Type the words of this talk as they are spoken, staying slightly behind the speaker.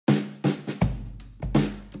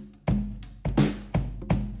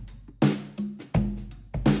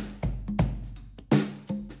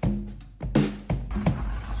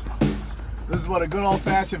what a good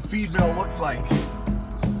old-fashioned feed mill looks like.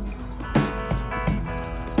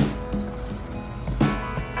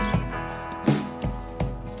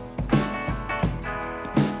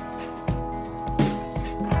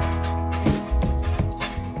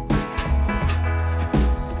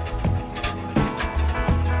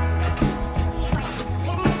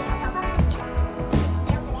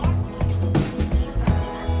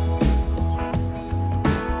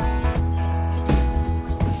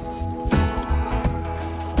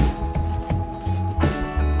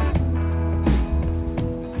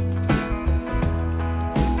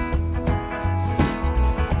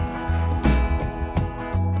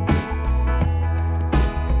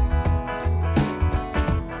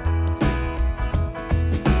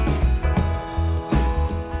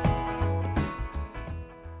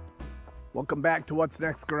 Welcome back to What's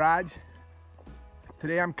Next Garage.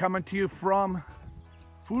 Today I'm coming to you from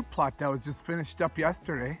food plot that was just finished up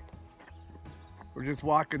yesterday. We're just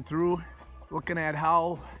walking through, looking at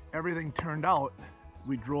how everything turned out.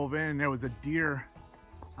 We drove in and there was a deer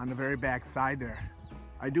on the very back side there.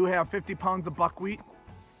 I do have 50 pounds of buckwheat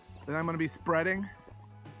that I'm going to be spreading,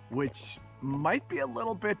 which might be a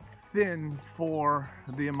little bit thin for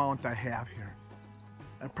the amount I have here.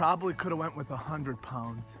 I probably could have went with 100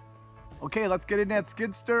 pounds. Okay, let's get in that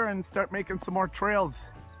skid steer and start making some more trails.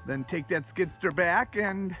 Then take that skid steer back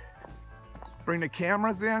and bring the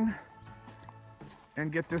cameras in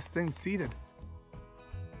and get this thing seated.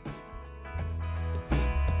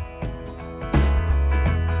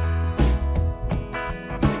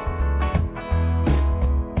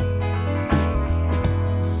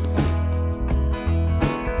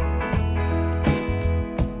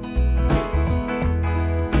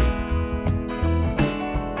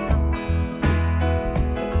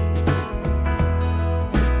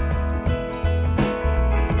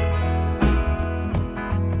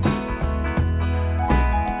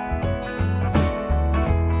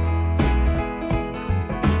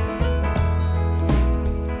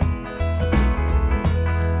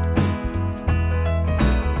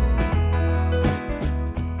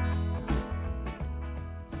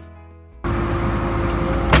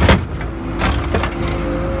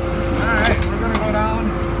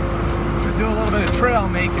 Trail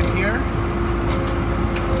making here.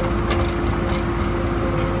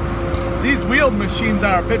 These wheeled machines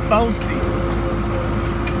are a bit bouncy.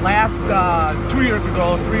 Last 3 years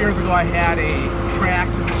ago, I had a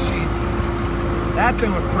tracked machine. That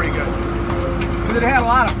thing was pretty good because it had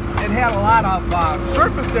a lot of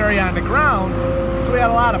surface area on the ground, so we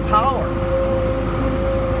had a lot of power.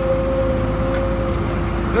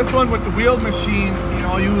 This one with the wheeled machine, you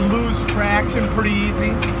know, you lose traction pretty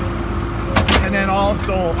easy. And then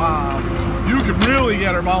also, you can really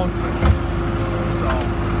get her bouncing. So,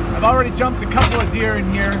 I've already jumped a couple of deer in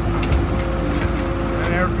here.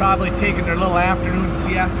 And they're probably taking their little afternoon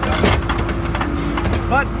siesta.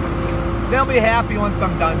 But, they'll be happy once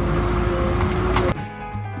I'm done.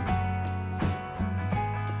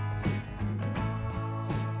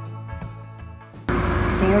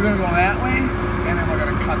 So we're going to go that way, and then we're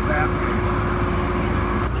going to cut that way.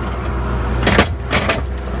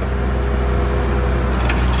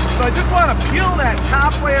 So I just want to peel that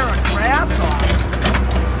top layer of grass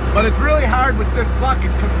off, but it's really hard with this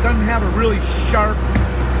bucket because it doesn't have a really sharp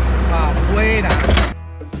blade on it.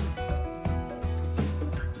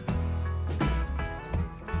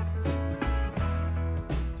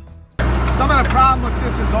 Some of the problem with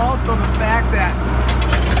this is also the fact that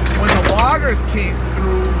when the loggers came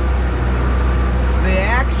through, they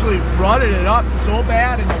actually rutted it up so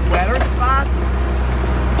bad in the wetter spots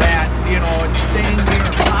that, you know, it's staying near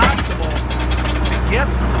impossible to get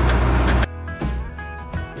through.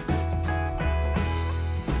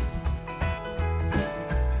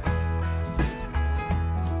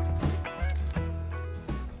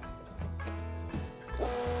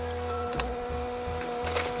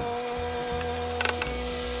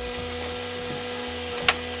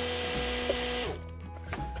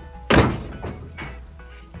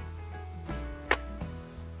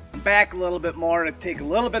 Back a little bit more to take a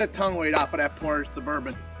little bit of tongue weight off of that poor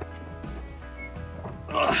Suburban.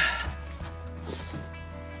 Ugh.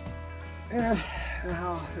 Yeah,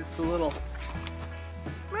 now it's a little,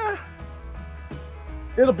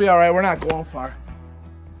 it'll be all right. We're not going far.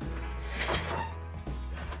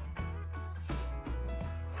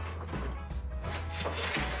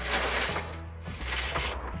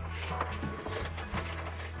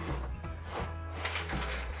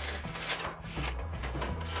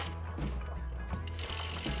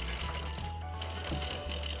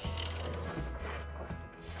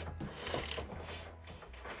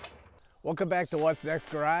 Welcome back to What's Next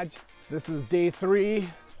Garage. This is day 3,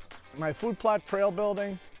 my food plot, trail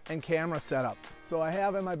building, and camera setup. So I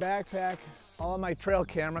have in my backpack all of my trail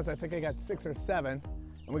cameras. I think I got 6 or 7,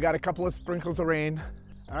 and we got a couple of sprinkles of rain.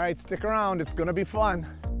 All right, stick around, it's gonna be fun.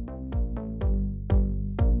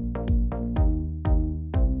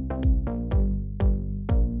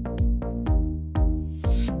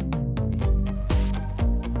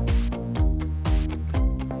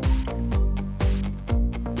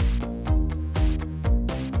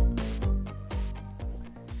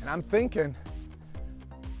 I'm thinking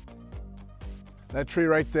that tree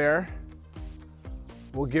right there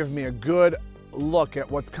will give me a good look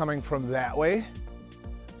at what's coming from that way,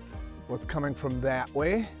 what's coming from that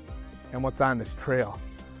way, and what's on this trail.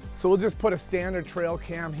 So we'll just put a standard trail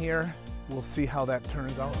cam here. We'll see how that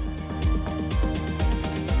turns out.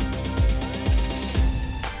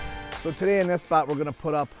 So today in this spot, we're gonna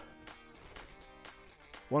put up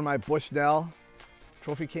one of my Bushnell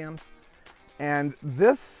trophy cams. And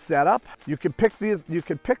this setup, you could pick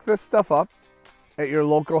this stuff up at your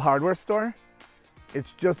local hardware store.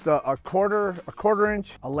 It's just a quarter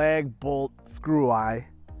inch, a lag bolt screw eye,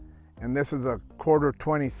 and this is a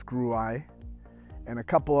 1/4 screw eye, and a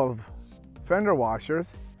couple of fender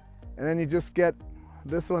washers, and then you just get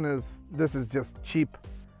this is just cheap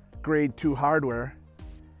grade 2 hardware,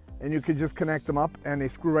 and you could just connect them up, and they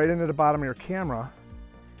screw right into the bottom of your camera,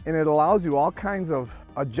 and it allows you all kinds of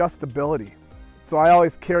adjustability. So I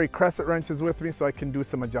always carry crescent wrenches with me so I can do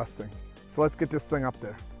some adjusting. So let's get this thing up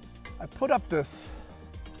there. I put up this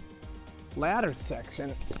ladder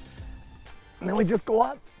section, and then we just go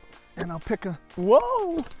up, and I'll pick a,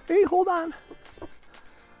 whoa, hey, hold on.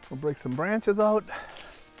 We'll break some branches out.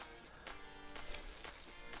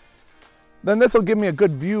 Then this will give me a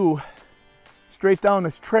good view straight down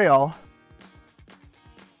this trail.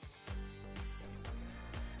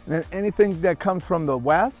 And then anything that comes from the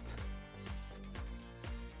west,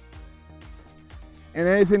 and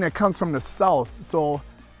anything that comes from the south. So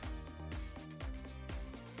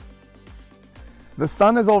the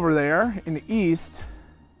sun is over there in the east,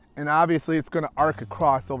 and obviously it's going to arc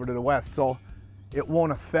across over to the west, so it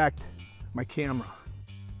won't affect my camera.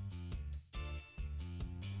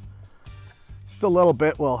 Just a little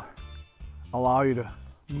bit will allow you to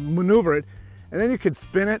maneuver it, and then you could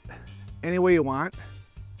spin it any way you want.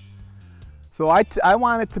 So I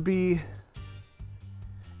want it to be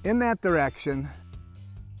in that direction,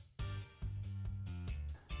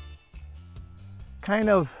 kind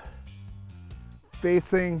of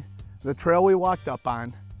facing the trail we walked up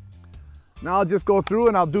on. Now I'll just go through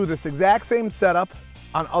and I'll do this exact same setup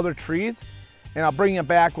on other trees, and I'll bring it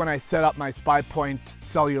back when I set up my SpyPoint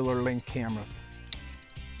cellular link cameras.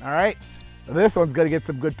 All right, this one's gonna get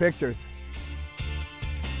some good pictures.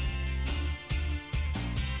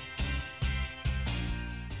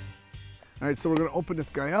 All right, so we're gonna open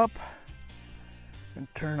this guy up and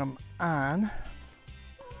turn him on.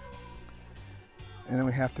 And then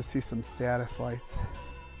we have to see some status lights.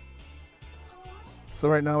 So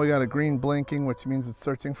right now we got a green blinking, which means it's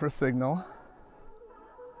searching for a signal.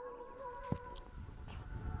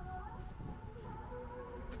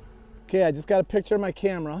 Okay, I just got a picture of my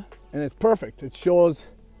camera, and it's perfect. It shows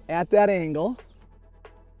at that angle.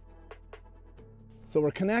 So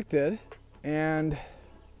we're connected, and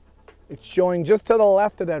it's showing just to the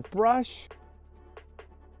left of that brush.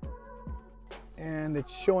 And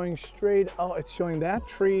it's showing straight out, it's showing that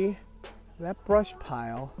tree, that brush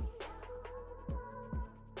pile.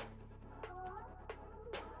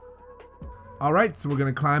 All right, so we're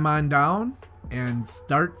gonna climb on down and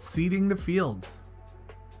start seeding the fields.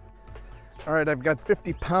 All right, I've got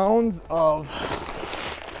 50 pounds of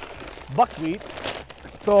buckwheat.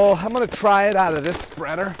 So I'm gonna try it out of this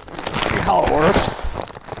spreader, see how it works.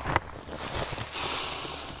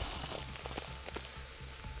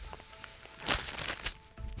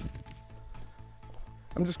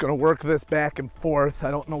 I'm just gonna work this back and forth.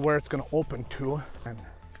 I don't know where it's gonna open to. And,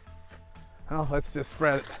 well, let's just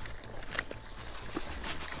spread it.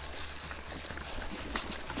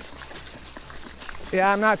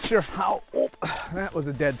 Yeah, I'm not sure how, oh, that was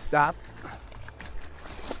a dead stop.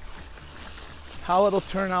 How it'll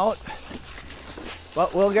turn out,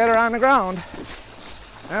 but we'll get her on the ground.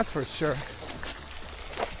 That's for sure.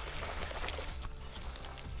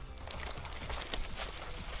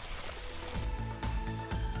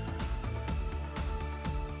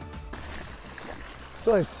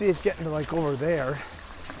 So I see it getting to like over there.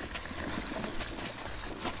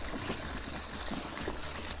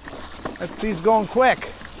 That seed's going quick.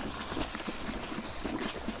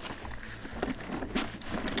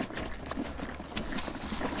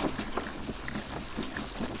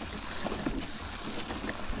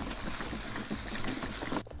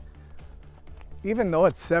 Even though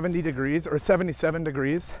it's 70 degrees or 77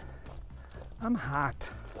 degrees, I'm hot.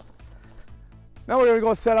 Now we're gonna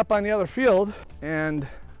go set up on the other field and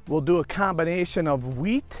we'll do a combination of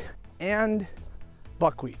wheat and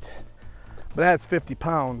buckwheat. But that's 50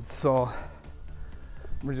 pounds, so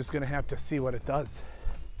we're just gonna have to see what it does.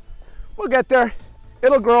 We'll get there.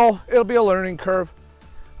 It'll grow, it'll be a learning curve,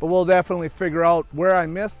 but we'll definitely figure out where I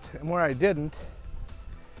missed and where I didn't.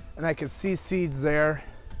 And I can see seeds there.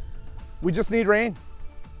 We just need rain.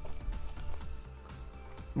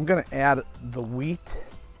 I'm gonna add the wheat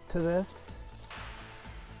to this.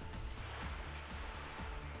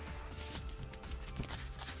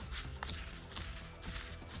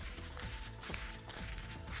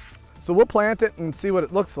 So we'll plant it and see what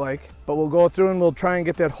it looks like, but we'll go through and we'll try and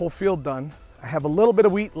get that whole field done. I have a little bit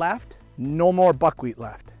of wheat left, no more buckwheat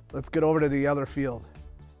left. Let's get over to the other field.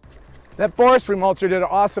 That forestry mulcher did an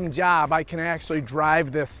awesome job. I can actually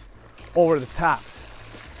drive this over the top.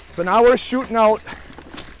 So now we're shooting out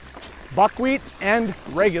buckwheat and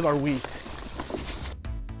regular wheat.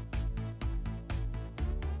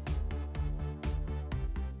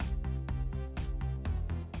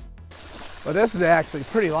 But this is actually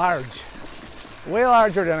pretty large, way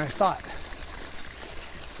larger than I thought.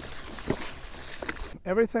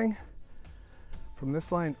 Everything from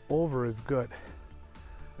this line over is good.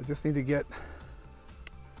 I just need to get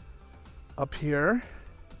up here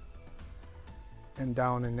and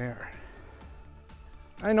down in there.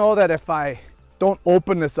 I know that if I don't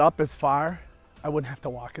open this up as far, I wouldn't have to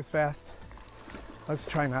walk as fast. Let's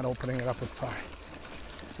try not opening it up as far.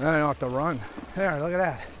 And then I don't have to run. There, look at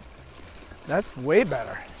that. That's way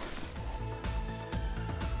better.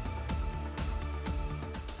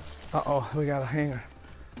 Uh-oh, we got a hanger.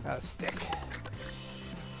 Got a stick.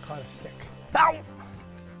 Caught a stick. Ow!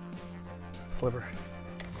 Sliver.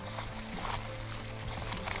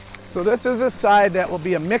 So this is a side that will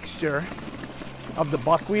be a mixture of the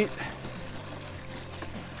buckwheat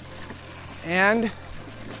and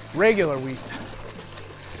regular wheat.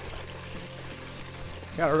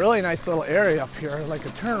 Got a really nice little area up here, like a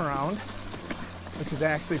turnaround, which is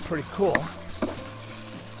actually pretty cool.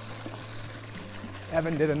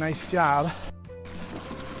 Evan did a nice job.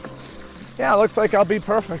 Yeah, it looks like I'll be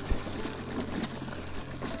perfect.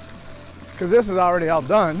 Because this is already all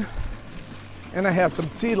done. And I have some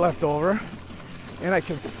seed left over. And I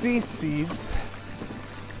can see seeds.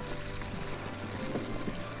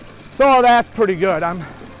 So that's pretty good. I'm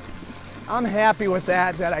happy with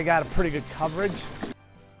that I got a pretty good coverage.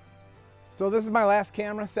 So this is my last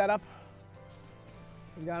camera setup.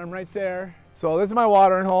 I got them right there. So this is my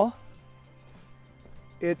watering hole.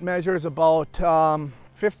 It measures about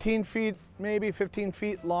 15 feet, maybe 15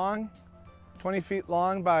 feet long, 20 feet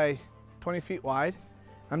long by 20 feet wide.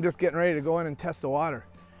 I'm just getting ready to go in and test the water.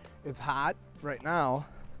 It's hot right now.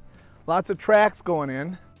 Lots of tracks going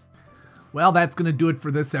in. Well, that's going to do it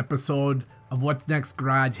for this episode of What's Next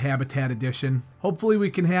Garage Habitat Edition. Hopefully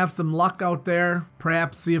we can have some luck out there,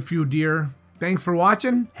 perhaps see a few deer. Thanks for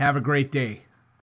watching. Have a great day.